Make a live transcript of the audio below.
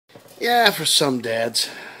Yeah, for some dads,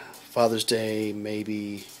 Father's Day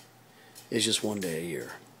maybe is just one day a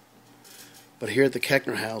year. But here at the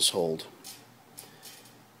Koechner household,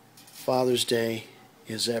 Father's Day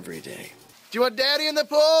is every day. Do you want Daddy in the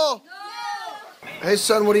pool? No! Hey,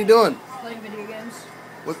 son, what are you doing? Playing video games.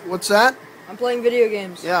 What's that? I'm playing video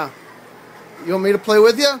games. Yeah. You want me to play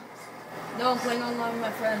with you? No, I'm playing online with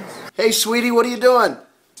my friends. Hey, sweetie, what are you doing?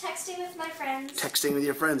 Texting with my friends. Texting with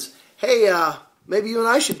your friends. Hey, maybe you and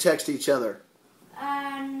I should text each other.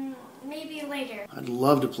 Maybe later. I'd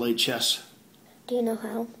love to play chess. Do you know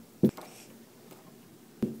how?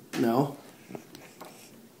 No?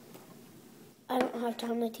 I don't have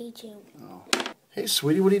time to teach you. Oh. Hey,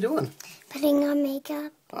 sweetie, what are you doing? Putting on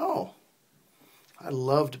makeup. Oh. I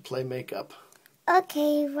love to play makeup.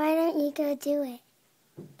 Okay, why don't you go do it?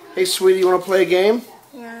 Hey, sweetie, you want to play a game?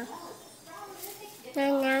 Yeah.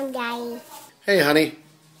 No, Daddy. Hey, honey.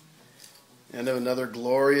 End of another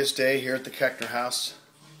glorious day here at the Koechner house.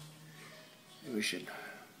 Maybe we should,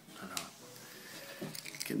 I don't know,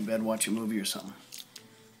 get in bed and watch a movie or something.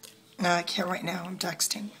 No, I can't right now. I'm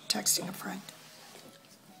texting a friend.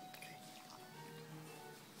 Okay.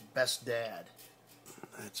 Best dad.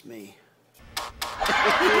 That's me. What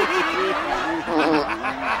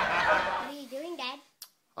are you doing, Dad?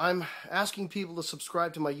 I'm asking people to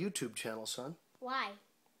subscribe to my YouTube channel, son. Why?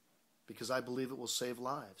 Because I believe it will save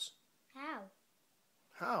lives. How?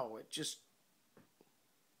 How? It just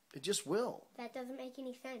will. That doesn't make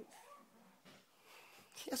any sense.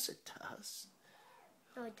 Yes, it does.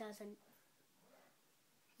 No, it doesn't.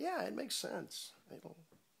 Yeah, it makes sense. It'll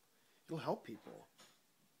help people.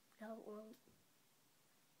 No, it won't.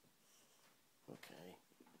 Okay,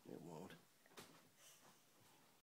 it won't.